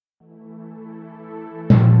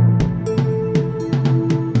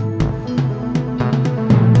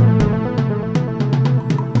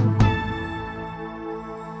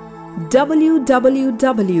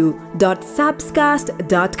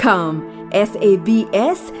www.sabscast.com.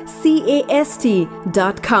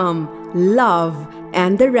 sabscast.com. Love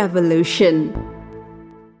and the revolution.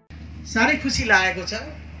 साह्रै खुसी लागेको छ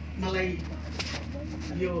मलाई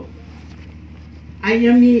यो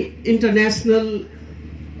आइएमई इन्टरनेसनल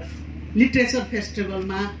लिटरेचर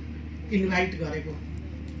फेस्टिभलमा इन्भाइट गरेको।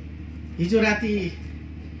 हिजो राति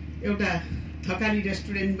एउटा थकाली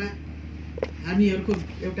रेस्टुरेन्टमा हामीहरूको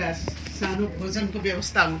एउटा सानो भोजनको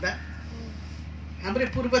व्यवस्था हुँदा हाम्रो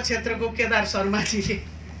पूर्व क्षेत्रको केदार शर्माजीले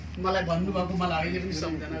मलाई भन्नुभएको मलाई अहिले पनि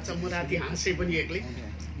सम्झना छ। म राति हाँसेँ पनि एक्लै।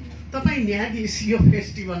 तपाईँ न्यायाधीश यो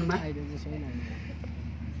फेस्टिभलमा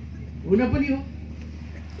हुन पनि हो,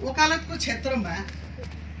 वकालतको क्षेत्रमा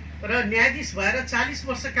र न्यायाधीश भएर 40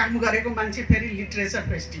 वर्ष काम गरेको मान्छे फेरि लिटरेचर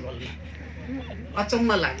फेस्टिभलमा, अचम्म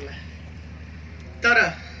लाग्ला। तर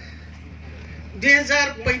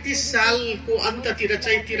 2035 सालको अन्ततिर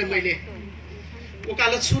चैतिर मैले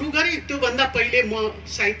वकालत सुरु गरेँ। त्योभन्दा पहिले म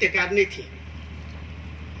साहित्यकार नै थिएँ।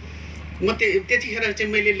 म त्यतिखेर चाहिँ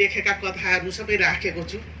मैले लेखेका कथाहरू सबै राखेको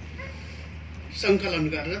छु सङ्कलन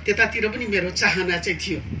गरेर। त्यतातिर पनि मेरो चाहना चाहिँ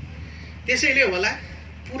थियो। त्यसैले होला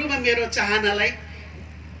पूर्वमा मेरो चाहनालाई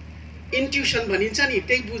इन्ट्युसन भनिन्छ नि,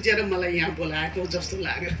 त्यही बुझेर मलाई यहाँ बोलाएको जस्तो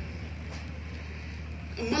लाग्यो।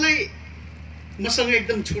 मलाई मसँग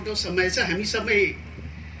एकदम छोटो समय छ। हामी सबै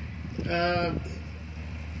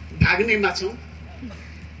भाग्नेमा छौँ।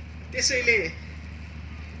 त्यसैले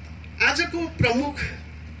आजको प्रमुख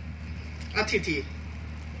अतिथि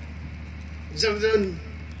जर्जन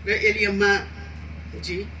र एलियम्मा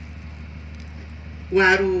जी,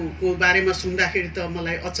 उहाँहरूको बारेमा सुन्दाखेरि त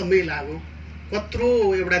मलाई अचम्मै लाग्यो। कत्रो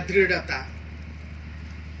एउटा दृढता।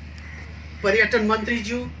 पर्यटन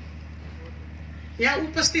मन्त्रीज्यू, यहाँ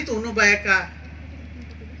उपस्थित हुनुभएका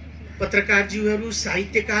पत्रकारज्यूहरू,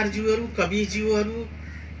 साहित्यकारज्यूहरू, कविज्यूहरू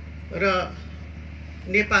र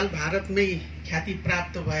नेपाल भारतमै ख्याति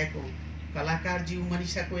प्राप्त भएको कलाकारज्यू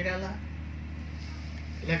मनिषा कोइराला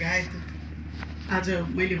लगायत आज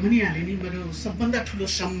मैले भनिहालेँ नि, मेरो सबभन्दा ठुलो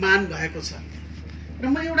सम्मान भएको छ। र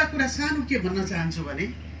म एउटा कुरा सानो के भन्न चाहन्छु भने,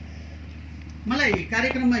 मलाई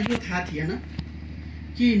कार्यक्रममा यो थाहा थिएन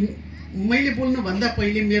कि मैले बोल्नुभन्दा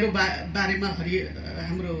पहिले मेरो बारेमा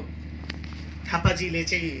हाम्रो थापाजीले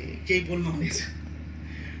चाहिँ केही बोल्नुहुनेछ।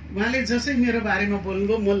 उहाँले जसै मेरो बारेमा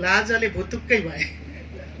बोल्नुभयो म लाजले भुतुक्कै भएँ।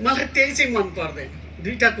 मलाई त्यही चाहिँ मन पर्दैन।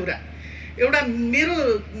 दुईटा कुरा, एउटा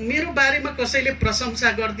मेरो बारेमा कसैले प्रशंसा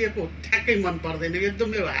गरिदिएको ठ्याक्कै मन पर्दैन, एकदम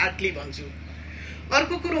मेरो हार्टली भन्छु।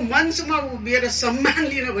 अर्को कुरो, मञ्चमा उभिएर सम्मान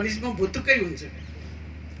लिन भनेपछि म भुतुक्कै हुन्छु।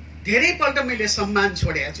 धेरैपल्ट मैले सम्मान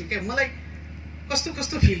छोडेको छु। क्या मलाई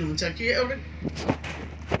कस्तो फिल हुन्छ कि एउटा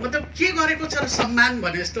मतलब के गरेको छ र सम्मान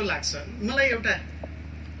भने जस्तो लाग्छ। मलाई एउटा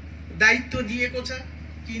दायित्व दिएको छ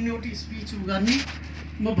कि नोट स्पिच गर्ने।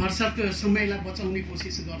 म भरसक समयलाई बचाउने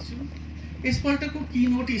कोसिस गर्छु। यसपल्टको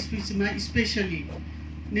किनोट स्पिचमा स्पेसली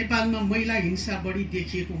नेपालमा महिला हिंसा बढी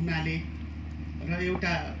देखिएको हुनाले र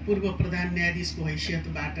एउटा पूर्व प्रधान न्यायाधीशको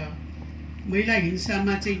हैसियतबाट महिला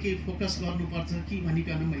हिंसामा चाहिँ केही फोकस गर्नुपर्छ कि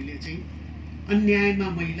भनिकन मैले चाहिँ अन्यायमा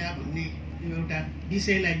महिला भन्ने एउटा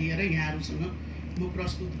विषयलाई लिएर यहाँहरूसँग म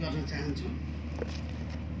प्रस्तुत गर्न चाहन्छु।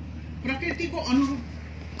 प्रकृतिको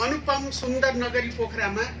अनुपम सुन्दर नगरी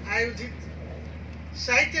पोखरामा आयोजित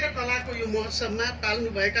साहित्य र कलाको यो महोत्सवमा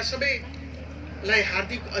पाल्नुभएका सबैलाई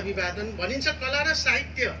हार्दिक अभिवादन। भनिन्छ कला र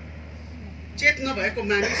साहित्य चेत नभएको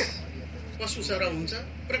मानिस पशु सरह हुन्छ।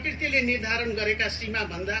 प्रकृतिले निर्धारण गरेका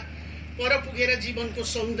सीमाभन्दा पर पुगेर जीवनको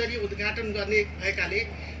सौन्दर्य उद्घाटन गर्ने भएकाले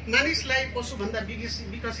मानिसलाई पशुभन्दा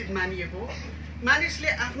विकसित मानिएको। मानिसले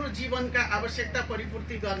आफ्नो जीवनका आवश्यकता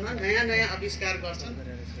परिपूर्ति गर्न नयाँ नयाँ आविष्कार गर्छन्।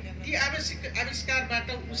 ती आविष्कारबाट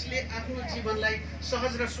उसले आफ्नो जीवनलाई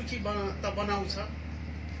सहज र सुखी त बनाउँछ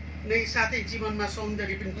नै, साथै जीवनमा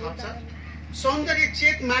सौन्दर्य पनि थप्छ। सौन्दर्य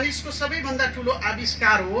चेत मानिसको सबैभन्दा ठुलो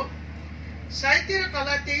आविष्कार हो। साहित्य र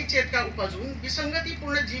कला त्यही चेतका उपज हुन्।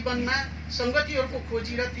 विसङ्गतिपूर्ण जीवनमा सङ्गतिहरूको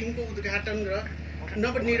खोजी र तिनको उद्घाटन र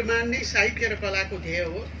नवनिर्माण नै साहित्य र कलाको ध्येय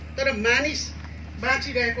हो। तर मानिस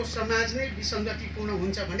बाँचिरहेको समाज नै विसङ्गतिपूर्ण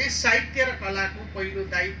हुन्छ भने साहित्य र कलाको पहिलो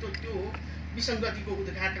दायित्व त्यो हो, विसङ्गतिको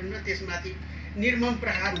उद्घाटन र त्यसमाथि निर्मम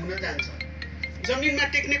प्रहार हुन जान्छ। जमिनमा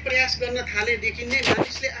टेक्ने प्रयास गर्न थालेदेखि नै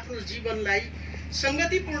मानिसले आफ्नो जीवनलाई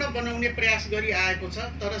सङ्गतिपूर्ण बनाउने प्रयास गरिआएको छ।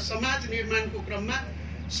 तर समाज निर्माणको क्रममा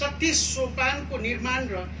शक्ति सोपानको निर्माण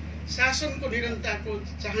र शासनको निरन्तरताको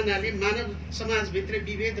चाहनाले मानव समाजभित्र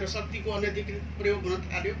विभेद र शक्तिको अनधिकृत प्रयोग हुन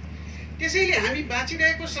थाल्यो। त्यसैले हामी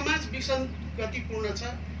बाँचिरहेको समाज विसङ्गतिपूर्ण छ।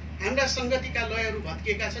 हाम्रा सङ्गतिका लयहरू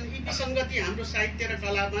भत्किएका छन्। यी विसङ्गति हाम्रो साहित्य र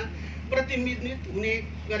कलामा प्रतिबिम्बित हुने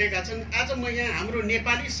गरेका छन्। आज म यहाँ हाम्रो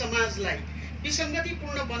नेपाली समाजलाई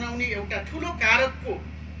विसङ्गतिपूर्ण बनाउने एउटा ठुलो कारकको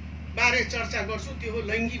बारे चर्चा गर्छु त्यो हो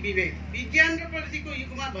लैङ्गिक विभेद। विज्ञान र प्रविधिको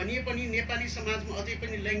युगमा भनिए पनि नेपाली समाजमा अझै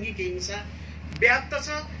पनि लैङ्गिक हिंसा व्याप्त छ।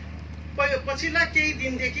 पछिल्ला केही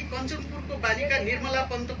दिनदेखि कञ्चनपुरको बालिका निर्मला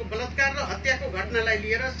पन्तको बलात्कार र हत्याको घटनालाई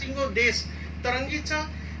लिएर सिङ्गो देश तरङ्गित छ।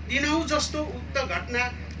 दिनहुँ जस्तो उक्त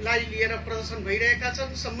घटनालाई लिएर प्रदर्शन भइरहेका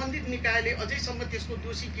छन्। सम्बन्धित निकायले अझैसम्म त्यसको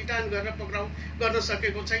दोषी किटान गरेर पक्राउ गर्न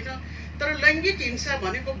सकेको छैन। तर लैङ्गिक हिंसा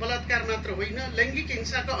भनेको बलात्कार मात्र होइन, लैङ्गिक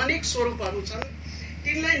हिंसाका अनेक स्वरूपहरू छन्।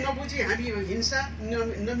 तिनलाई नबुझी हामी हिंसा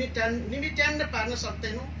निमित्यान्न पार्न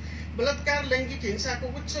सक्दैनौँ। बलात्कार लैङ्गिक हिंसाको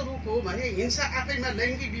उच्च रूप हो भने हिंसा आफैमा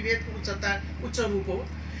लैङ्गिक विभेदको उच्च रूप हो।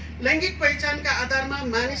 लैङ्गिक पहिचानका आधारमा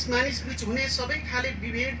मानिस बीच हुने सबै खाले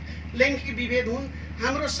विभेद लैङ्गिक विभेद हुन्।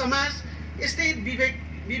 हाम्रो समाज यस्तै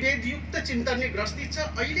विभेदयुक्त चिन्तनले ग्रसित छ।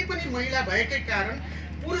 अहिले पनि महिला भएकै कारण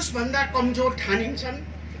पुरुषभन्दा कमजोर ठानिन्छन्।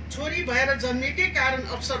 छोरी भएर जन्मेकै कारण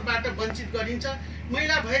अवसरबाट वञ्चित गरिन्छ।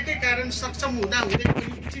 महिला भएकै कारण सक्षम हुँदाहुँदै पनि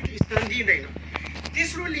उचित स्थान दिइँदैन।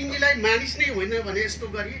 तेस्रो लिङ्गीलाई मानिस नै होइन भने जस्तो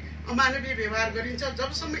गरी अमानवीय व्यवहार गरिन्छ।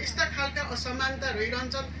 जबसम्म यस्ता खालका असमानता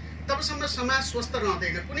रहिरहन्छन् तबसम्म समाज स्वस्थ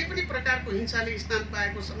रहँदैन। कुनै पनि प्रकारको हिंसाले स्थान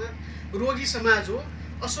पाएको समाज रोगी समाज हो,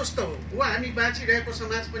 अस्वस्थ हो। हामी बाँचिरहेको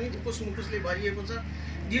समाज पनि उकुस मुकुसले भरिएको छ।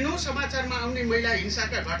 दिनौँ समाचारमा आउने महिला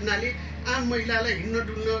हिंसाका घटनाले आम महिलालाई हिँड्न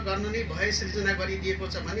डुल्न गर्न नै भय सृजना गरिदिएको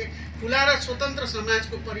छ भने खुला र स्वतन्त्र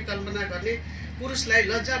समाजको परिकल्पना गर्ने पुरुषलाई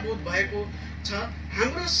लज्जाबोध भएको छ।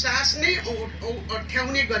 हाम्रो सास नै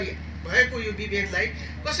अठ्याउने गरी भएको यो विभेदलाई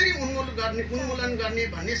कसरी उन्मूलन गर्ने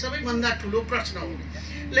भन्ने सबैभन्दा ठुलो प्रश्न हो।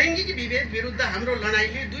 लैङ्गिक विभेद विरुद्ध हाम्रो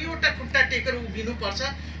लडाइँले दुईवटा खुट्टा टेकेर उभिनुपर्छ।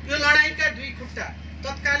 यो लडाइँका दुई खुट्टा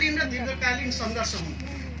तत्कालीन र दीर्घकालीन सङ्घर्ष हुन्।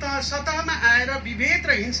 सतहमा आएर विभेद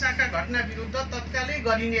र हिंसाका घटना विरुद्ध तत्कालै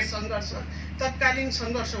गरिने सङ्घर्ष तत्कालीन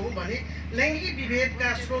सङ्घर्ष हो भने लैङ्गिक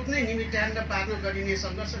विभेदका स्रोत नै निमित्यान्न पार्न गरिने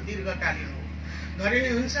सङ्घर्ष दीर्घकालीन हो।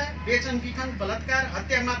 घरेलु हिंसा, बेचन पिखन, बलात्कार,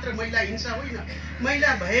 हत्या मात्र महिला हिंसा होइन। महिला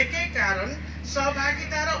भएकै कारण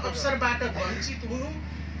सहभागिता र अवसरबाट वञ्चित हुनु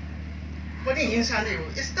पनि हिंसा नै हो।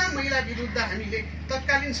 यस्ता महिला विरुद्ध हामीले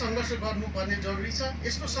तत्कालीन सङ्घर्ष गर्नुपर्ने जरुरी छ।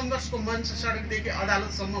 यस्तो सङ्घर्षको मञ्च सडकदेखि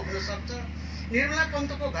अदालतसम्म हुन सक्छ। निर्मला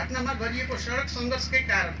पन्तको घटनामा गरिएको सडक सङ्घर्षकै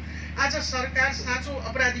कारण आज सरकार साँचो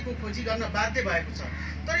अपराधीको खोजी गर्न बाध्य भएको छ।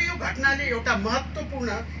 तर यो घटनाले एउटा महत्त्वपूर्ण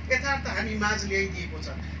यथार्थ हामी माझ ल्याइदिएको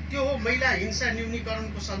छ। त्यो हो महिला हिंसा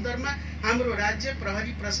न्यूनीकरणको सन्दर्भमा हाम्रो राज्य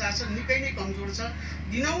प्रहरी प्रशासन निकै नै कमजोर छ।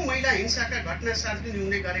 दिनौँ महिला हिंसाका घटना सार्वजनिक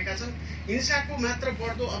हुने गरेका छन्। हिंसाको मात्र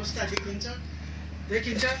बढ्दो अवस्था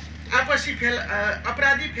देखिन्छ। आपसी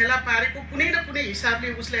अपराधी फेला पारेको कुनै न कुनै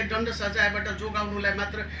हिसाबले उसलाई दण्ड सजायबाट जोगाउनुलाई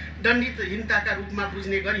मात्र दण्डितहीनताका रूपमा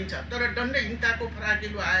बुझ्ने गरिन्छ। तर दण्डहीनताको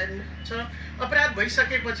फराकिलो आयाम छ। अपराध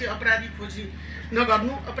भइसकेपछि अपराधी खोजी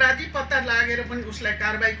नगर्नु, अपराधी पत्ता लागेर पनि उसलाई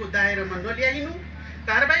कारबाहीको दायरामा नल्याइनु,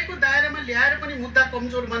 कारबाहीको दायरामा ल्याएर पनि मुद्दा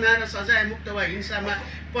कमजोर बनाएर सजाय मुक्त वा हिंसामा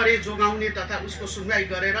परे जोगाउने तथा उसको सुनवाई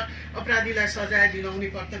गरेर अपराधीलाई सजाय दिलाउने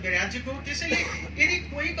कर्तव्य राज्यको। त्यसैले यदि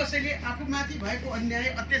कोही कसैले आफूमाथि भएको अन्याय,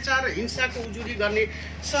 अत्याचार र हिंसाको उजुरी गर्ने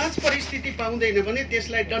सहज परिस्थिति पाउँदैन भने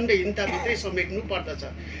त्यसलाई दण्डहीनताभित्रै समेट्नु पर्दछ।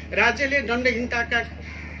 राज्यले दण्डहीनताका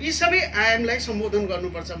यी सबै आयामलाई सम्बोधन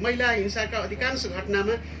गर्नुपर्छ। महिला हिंसाका अधिकांश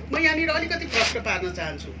घटनामा म यहाँनिर अलिकति प्रश्न पार्न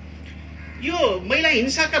चाहन्छु। यो महिला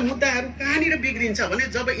हिंसाका मुद्दाहरू कहाँनिर बिग्रिन्छ भने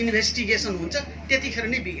जब इन्भेस्टिगेसन हुन्छ त्यतिखेर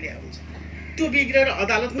नै बिग्रिया हुन्छ। त्यो बिग्रेर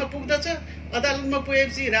अदालतमा पुग्दछ। अदालतमा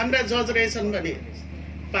पुगेपछि राम्रा जज रहेछन् भने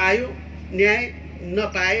पायो न्याय,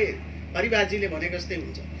 नपाए हरिबाजीले भनेको जस्तै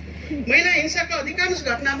हुन्छ। महिला हिंसाका अधिकांश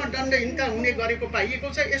घटनामा दण्डहीनता हुने गरेको पाइएको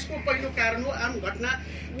छ। यसको पहिलो कारण हो आम घटना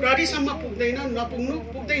प्रहरीसम्म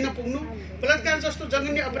पुग्दैन पुग्नु। बलात्कार जस्तो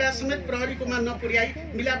जघन्य अपराध समेत प्रहरीकोमा नपुर्याई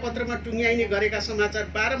मिलापत्रमा टुङ्ग्याइने गरेका समाचार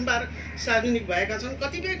बारम्बार सार्वजनिक भएका छन्।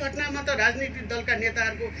 कतिपय घटनामा त राजनीतिक दलका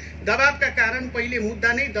नेताहरूको दबावका कारण पहिले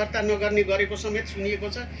मुद्दा नै दर्ता नगर्ने गरेको समेत सुनिएको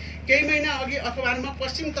छ। केही महिना अघि अखबारमा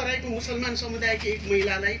पश्चिम तराईको मुसलमान समुदायकी एक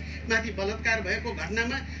महिलालाई माथि बलात्कार भएको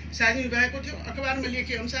घटनामा सार्वजनिक भएको थियो। अखबारमा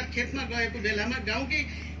लेखे अनुसार खेतमा गएको बेलामा गाउँकै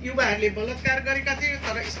युवाहरूले बलात्कार गरेका थिए।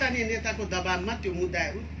 तर स्थानीय नेताको दबावमा त्यो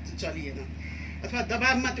मुद्दाहरू चलिएन अथवा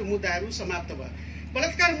दबावमा त्यो मुद्दाहरू समाप्त भयो।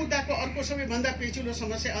 बलात्कार मुद्दाको अर्को सबैभन्दा पेचिलो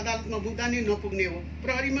समस्या अदालतमा मुद्दा नै नपुग्ने हो।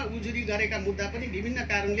 प्रहरीमा उजुरी गरेका मुद्दा पनि विभिन्न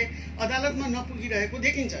कारणले अदालतमा नपुगिरहेको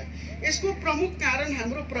देखिन्छ। यसको प्रमुख कारण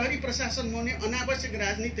हाम्रो प्रहरी प्रशासनमा हुने अनावश्यक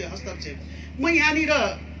राजनीतिक हस्तक्षेप। म यहाँनिर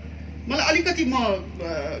मलाई अलिकति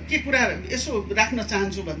के कुरा यसो राख्न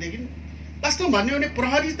चाहन्छु भनेदेखि वास्तव भन्यो भने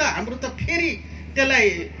प्रहरी त हाम्रो त फेरि त्यसलाई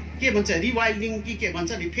के भन्छ रिवाइल्डिङ कि के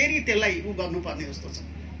भन्छ नि, फेरि त्यसलाई गर्नुपर्ने जस्तो छ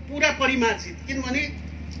पुरा परिमार्जित। किनभने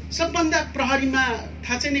सबभन्दा प्रहरीमा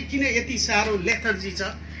थाहा छैन किन यति साह्रो लेथर्जी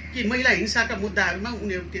छ कि महिला हिंसाका मुद्दाहरूमा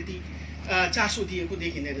उनीहरू त्यति चासो दिएको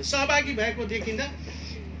देखिँदैन, सहभागी भएको देखिँदा।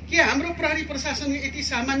 के हाम्रो प्रहरी प्रशासनमा यति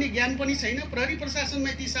सामान्य ज्ञान पनि छैन, प्रहरी प्रशासनमा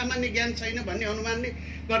यति सामान्य ज्ञान छैन भन्ने अनुमान नै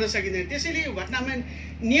गर्न सकिँदैन। त्यसैले यो घटनामा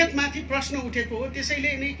नियतमाथि प्रश्न उठेको हो।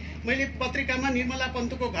 त्यसैले नै मैले पत्रिकामा निर्मला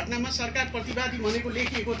पन्तको घटनामा सरकार प्रतिवादी भनेको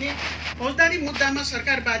लेखिएको थिएँ। फौजदारी मुद्दामा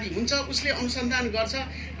सरकारवादी हुन्छ, उसले अनुसन्धान गर्छ,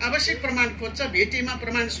 आवश्यक प्रमाण खोज्छ, भेटेमा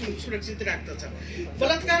प्रमाण सुरक्षित राख्दछ।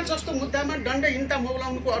 बलात्कार जस्तो मुद्दामा दण्डहीनता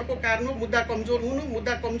मौलाउनुको अर्को कारण हो मुद्दा कमजोर हुनु।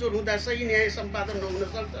 मुद्दा कमजोर हुँदा सही न्याय सम्पादन नहुन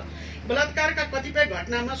सक्छ। बलात्कारका कतिपय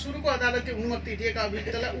घटनामा सुरुको अदालतले उन्मुक्ति दिएका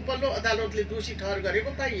अभियुक्तलाई उपल्लो अदालतले दोषी ठहर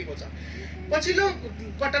गरेको पाइएको छ। पछिल्लो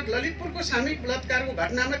पटक ललितपुरको सामूहिक बलात्कारको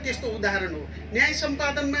घटनामा त्यस्तो उदाहरण हो। न्याय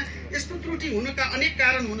सम्पादनमा यस्तो त्रुटि हुनका अनेक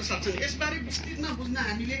कारण हुन सक्छन्। यसबारे विस्तृतमा बुझ्न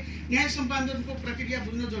हामीले न्याय सम्पादनको प्रक्रिया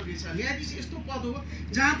बुझ्न जरुरी छ। न्यायाधीश यस्तो पद हो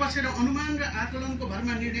जहाँ बसेर अनुमान र आकलनको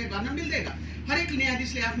भरमा निर्णय गर्न मिल्दैन। हरेक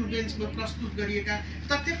न्यायाधीशले आफ्नो बेन्चमा प्रस्तुत गरिएका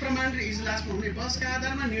तथ्य प्रमाण र इजलासमा हुने बहसका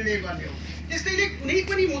आधारमा निर्णय गर्ने हो। त्यस्तैले कुनै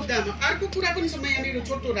पनि मुद्दामा अर्को कुरा पनि म यहाँनिर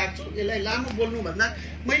छोटो राख्छु, यसलाई लामो बोल्नुभन्दा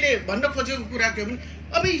मैले भन्न खोजेको कुरा के हो भने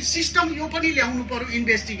अब सिस्टम यो पनि ल्याउनु पर्यो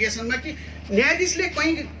इन्भेस्टिगेसनमा कि न्यायाधीशले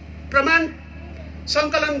कहीँ प्रमाण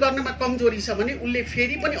सङ्कलन गर्नमा कमजोरी छ भने उसले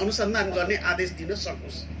फेरि पनि अनुसन्धान गर्ने आदेश दिन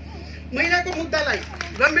सकोस्। महिलाको मुद्दालाई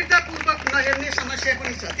गम्भीरतापूर्वक नहेर्ने समस्या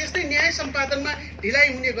पनि छ। त्यस्तै न्याय सम्पादनमा ढिलाइ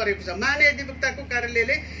हुने गरेको छ। महाधिवक्ताको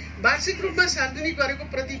कार्यालयले वार्षिक रूपमा सार्वजनिक गरेको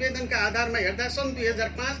प्रतिवेदनका आधारमा हेर्दा सन्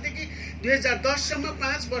 2005 देखि 2010 सम्म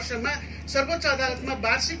 5 वर्षमा सर्वोच्च अदालतमा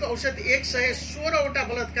वार्षिक औसत 116वटा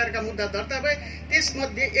बलात्कारका मुद्दा दर्ता भए।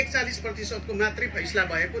 त्यसमध्ये 41% मात्रै फैसला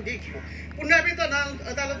भएको देखियो। पुनरावृत्त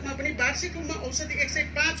अदालतमा पनि वार्षिक रूपमा औसत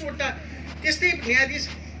 105वटा त्यस्तै न्यायाधीश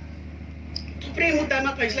थुप्रै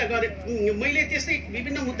मुद्दामा फैसला गरे। मैले त्यस्तै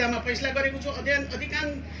विभिन्न मुद्दामा फैसला गरेको छु।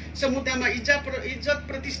 अधिकांश मुद्दामा इज्जत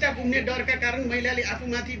प्रतिष्ठा गुम्ने डरका कारण महिलाले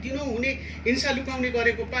आफूमाथि दिनौँ हुने हिंसा लुकाउने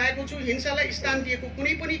गरेको पाएको छु। हिंसालाई स्थान दिएको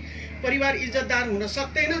कुनै पनि परिवार इज्जतदार हुन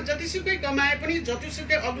सक्दैन। जतिसुकै कमाए पनि,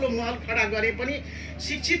 जतिसुकै अग्लो महल खडा गरे पनि,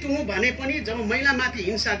 शिक्षित हुँ भने पनि जब महिलामाथि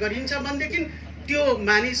हिंसा गरिन्छ भनेदेखि त्यो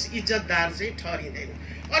मानिस इज्जतदार चाहिँ ठहरिँदैन।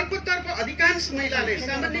 अर्कोतर्फ अधिकांश महिलाले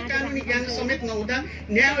सामान्य कानुनी ज्ञान समेत नहुँदा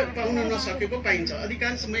न्याय पाउन नसकेको पाइन्छ।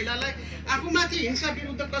 अधिकांश महिलालाई आफूमाथि हिंसा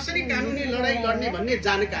विरुद्ध कसरी कानुनी लडाईँ लड्ने भन्ने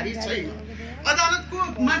जानकारी छैन।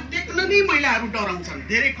 अदालतकोमा देख्न नै महिलाहरू डराउँछन्,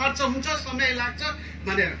 धेरै खर्च हुन्छ, समय लाग्छ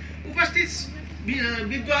भनेर। उपस्थित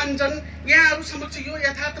विद्वानजन यहाँहरू समक्ष यो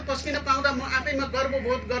यथार्थ पस्किन पाउँदा म आफैमा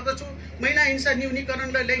गर्वबोध गर्दछु। महिला हिंसा न्यूनीकरण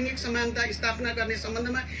र लैङ्गिक समानता स्थापना गर्ने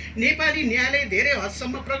सम्बन्धमा नेपाली न्यायालय धेरै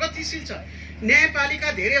हदसम्म प्रगतिशील छ। न्यायपालिका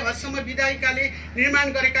धेरै हदसम्म विधायिकाले निर्माण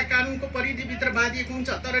गरेका कानुनको परिधिभित्र बाँधिएको हुन्छ।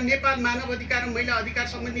 तर नेपाल मानव अधिकार र महिला अधिकार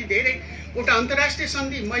सम्बन्धी धेरैवटा अन्तर्राष्ट्रिय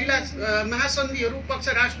सन्धि, महिला महासन्धिहरू पक्ष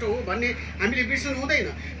राष्ट्र हो भन्ने हामीले बिर्सनु हुँदैन।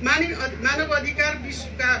 मानव अधिकार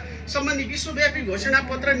सम्बन्धी विश्वव्यापी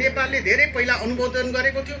घोषणापत्र नेपालले धेरै पहिला अनुमोदन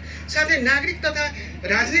गरेको थियो। साथै नागरिक तथा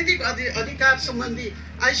राजनीतिक अधिकार सम्बन्धी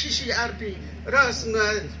ICCRP र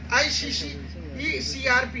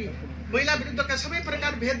ICCECRP महिला विरुद्धका सबै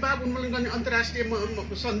प्रकार भेदभाव उन्मूलन गर्ने अन्तर्राष्ट्रिय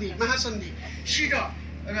सन्धि, महासन्धि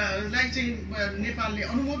लाई चाहिँ नेपालले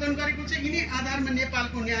अनुमोदन गरेको छ। यिनै आधारमा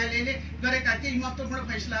नेपालको न्यायालयले गरेका केही महत्त्वपूर्ण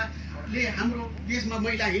फैसलाले हाम्रो देशमा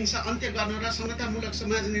महिला हिंसा अन्त्य गर्न र समतामूलक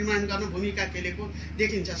समाज निर्माण गर्न भूमिका खेलेको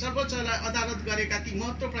देखिन्छ। सर्वोच्च अदालत गरेका ती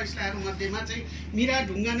महत्त्वपूर्ण फैसलाहरू मध्येमा चाहिँ मीरा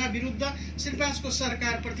ढुङ्गाना विरुद्ध श्रीपाँचको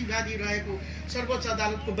सरकार प्रतिवादी रहेको सर्वोच्च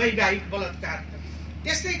अदालतको वैवाहिक बलात्कार।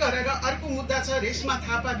 त्यस्तै गरेर अर्को मुद्दा छ रेशमा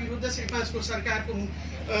थापा विरुद्ध श्रीपाँचको सरकारको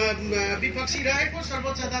विपक्षी रहेको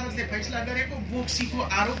सर्वोच्च अदालतले फैसला गरेको बोक्सीको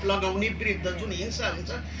आरोप लगाउने विरुद्ध जुन हिंसा हुन्छ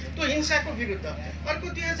त्यो हिंसाको विरुद्ध। अर्को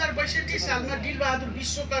 2062 सालमा दिलबहादुर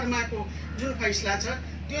विश्वकर्माको जुन फैसला छ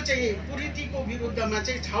त्यो चाहिँ कुरीतिको विरुद्धमा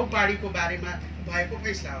चाहिँ छाउपाडीको बारेमा भएको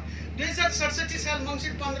फैसला हो। 2067 साल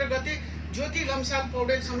मङ्सिर 15 गते ज्योति लम्साल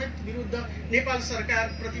पौडेल समेत विरुद्ध नेपाल सरकार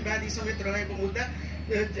प्रतिवादी समेत रहेको मुद्दा,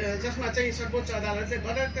 जसमा चाहिँ सर्वोच्च अदालतले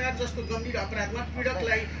बलात्कार जस्तो गम्भीर अपराधमा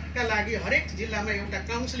पीडकका लागि हरेक जिल्लामा एउटा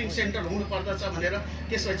काउन्सिलिङ सेन्टर हुनुपर्दछ भनेर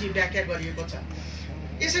त्यसपछि व्याख्या गरिएको छ।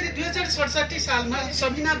 यसरी 2067 सालमा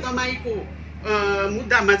सबिना दमाईको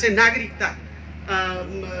मुद्दामा चाहिँ नागरिकता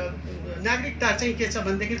चाहिँ के छ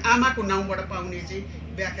भनेदेखि आमाको नाउँबाट पाउने चाहिँ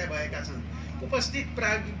व्याख्या भएका छन्। उपस्थित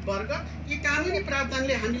प्राज्ञ वर्ग, यी कानुनी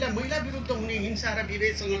प्रावधानले हामीलाई महिला विरुद्ध हुने हिंसा र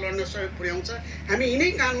विभेदसँग लड्न सहयोग पुर्याउँछ। हामी यिनै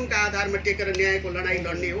कानुनका आधारमा टेकेर न्यायको लडाईँ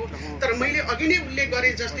लड्ने हो। तर मैले अघि नै उल्लेख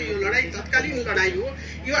गरेँ जस्तै यो लडाईँ तत्कालीन लडाईँ हो,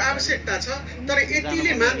 यो आवश्यकता छ। तर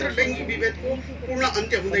यतिले मात्र लैङ्गिक विभेदको पूर्ण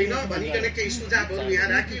अन्त्य हुँदैन भनिकन केही सुझावहरू यहाँ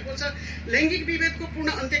राखिएको छ। लैङ्गिक विभेदको पूर्ण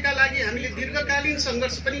अन्त्यका लागि हामीले दीर्घकालीन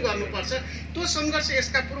सङ्घर्ष पनि गर्नुपर्छ। त्यो सङ्घर्ष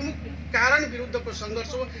यसका प्रमुख कारण विरुद्धको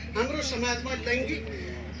सङ्घर्ष हो। हाम्रो समाजमा लैङ्गिक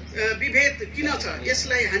विभेद किन छ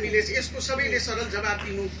यसलाई हामीले यसको सबैले सरल जवाब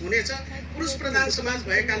दिनु हुनेछ। पुरुष प्रधान समाज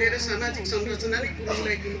भएकाले र सामाजिक संरचना नै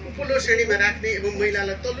पुरुषलाई उपल्लो श्रेणीमा राख्ने एवं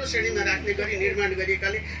महिलालाई तल्लो श्रेणीमा राख्ने गरी निर्माण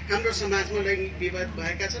गरिएकाले हाम्रो समाजमा लैङ्गिक विभेद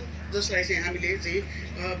भएका छन्, जसलाई चाहिँ हामीले चाहिँ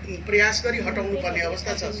प्रयास गरी हटाउनु पर्ने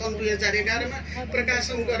अवस्था छ। सन् 2011मा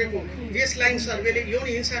प्रकाशन गरेको बेसलाइन सर्वेले यौन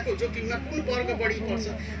हिंसाको जोखिममा कुन वर्ग बढी पर्छ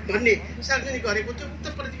भन्ने सार्वजनिक गरेको थियो। उक्त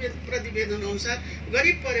प्रतिवेदन अनुसार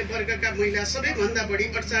गरिब वर्गका महिला सबैभन्दा बढी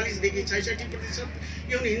 48 देखि 66%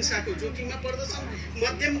 यौन हिंसाको जोखिममा पर्दछन्।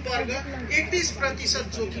 मध्यम वर्ग 31%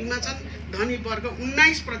 जोखिममा छन्। धनी वर्ग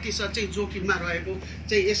 19% चाहिँ जोखिममा रहेको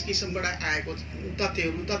चाहिँ यस किसिमबाट आएको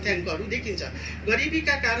तथ्याङ्कहरू देखिन्छ।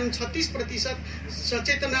 गरिबीका कारण 36%,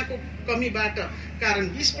 सचेतनाको कमीबाट कारण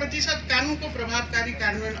 20%, कानुनको प्रभावकारी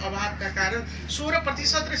कार्यान्वयन अभावका कारण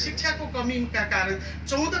 16% र शिक्षाको कमीका कारण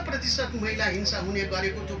 14% महिला हिंसा हुने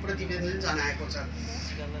गरेको त्यो प्रतिवेदनले जनाएको छ।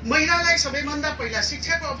 महिलालाई सबैभन्दा पहिला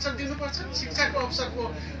शिक्षाको अवसर दिनुपर्छ। शिक्षाको अवसरको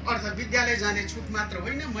अर्थ विद्यालय जाने छुट मात्र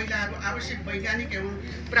होइन, महिलाहरू आवश्यक वैज्ञानिक एवं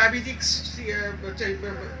प्राविधिक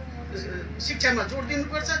शिक्षामा जोड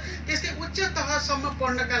दिनुपर्छ। त्यस्तै उच्च तहसम्म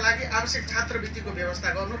पढ्नका लागि आवश्यक छात्रवृत्तिको व्यवस्था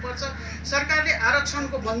गर्नुपर्छ। सरकारले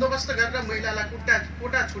आरक्षणको बन्दोबस्त गरेर महिलालाई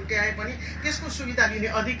कोटा छुट्याए पनि त्यसको सुविधा लिने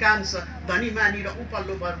अधिकांश धनीमानी र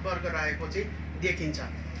उपल्लो वर्ग रहेको चाहिँ देखिन्छ।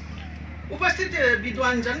 उपस्थित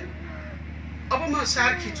विद्वानजन, अब म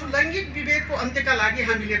सार खिच्छु। लैङ्गिक विभेदको अन्त्यका लागि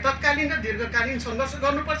हामीले तत्कालीन र दीर्घकालीन सङ्घर्ष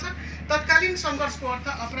गर्नुपर्छ। तत्कालीन सङ्घर्षको अर्थ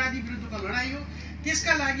अपराधी विरुद्धको लडाइँ हो।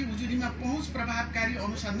 त्यसका लागि उजुरीमा पहुँच, प्रभावकारी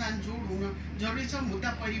अनुसन्धान जोड हुन जरुरी छ। मुद्दा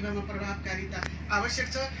परिवेमा प्रभावकारिता आवश्यक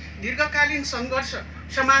छ। दीर्घकालीन सङ्घर्ष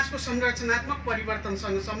समाजको संरचनात्मक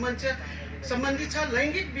परिवर्तनसँग सम्बन्धित छ।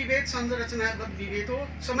 लैङ्गिक विभेद संरचनागत विभेद हो।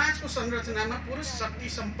 समाजको संरचनामा पुरुष शक्ति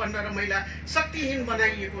सम्पन्न र महिला शक्तिहीन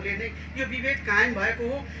बनाइएकोले नै यो विभेद कायम भएको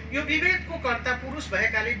हो। यो विभेदको कर्ता पुरुष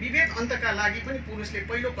भएकाले विभेद अन्तका लागि पनि पुरुषले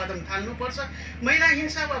पहिलो कदम थाल्नुपर्छ। महिला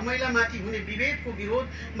हिंसा वा महिलामाथि हुने विभेदको विरोध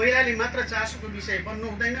महिलाले मात्र चासोको विषय बन्नु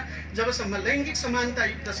हुँदैन। जबसम्म लैङ्गिक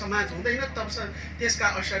समानतायुक्त समाज हुँदैन तबसम्म त्यसका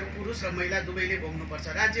असर पुरुष र महिला दुवैले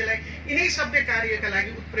भोग्नुपर्छ। राज्यलाई यिनै सभ्य कार्यका लागि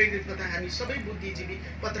उत्प्रेरित गर्दा हामी सबै बुद्धिजीवी,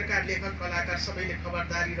 पत्रकार, लेखक, कलाकार सबैले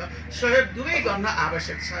खबरदारी र सहयोग दुवै गर्न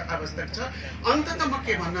आवश्यक छ। अन्ततः म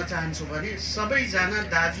के भन्न चाहन्छु भने सबैजना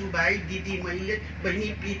दाजुभाइ, दिदी, बहिनी,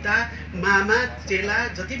 पिता, मामा,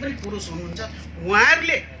 चेला जति पनि पुरुष हुनुहुन्छ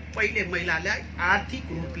उहाँहरूले पहिले महिलालाई आर्थिक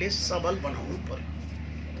रूपले सबल बनाउनु पर्यो।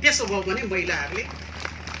 त्यसो भयो भने महिलाहरूले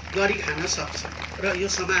गरी खान सक्छ र यो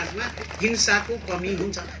समाजमा हिंसाको कमी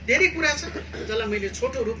हुन्छ। धेरै कुरा छ जसलाई मैले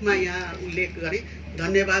छोटो रूपमा यहाँ उल्लेख गरेँ।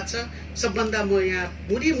 धन्यवाद छ। सबभन्दा म यहाँ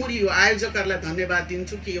मुरी यो आयोजकहरूलाई धन्यवाद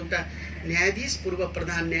दिन्छु कि एउटा न्यायाधीश, पूर्व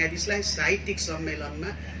प्रधान न्यायाधीशलाई साहित्यिक सम्मेलनमा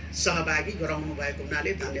सहभागी गराउनु भएको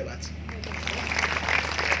हुनाले धन्यवाद छ।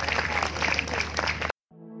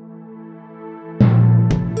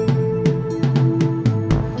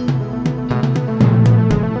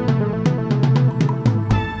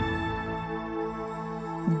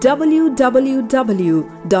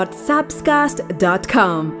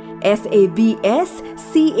 www.sabscast.com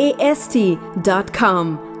sabscast.com.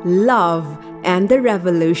 Love and the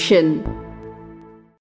Revolution.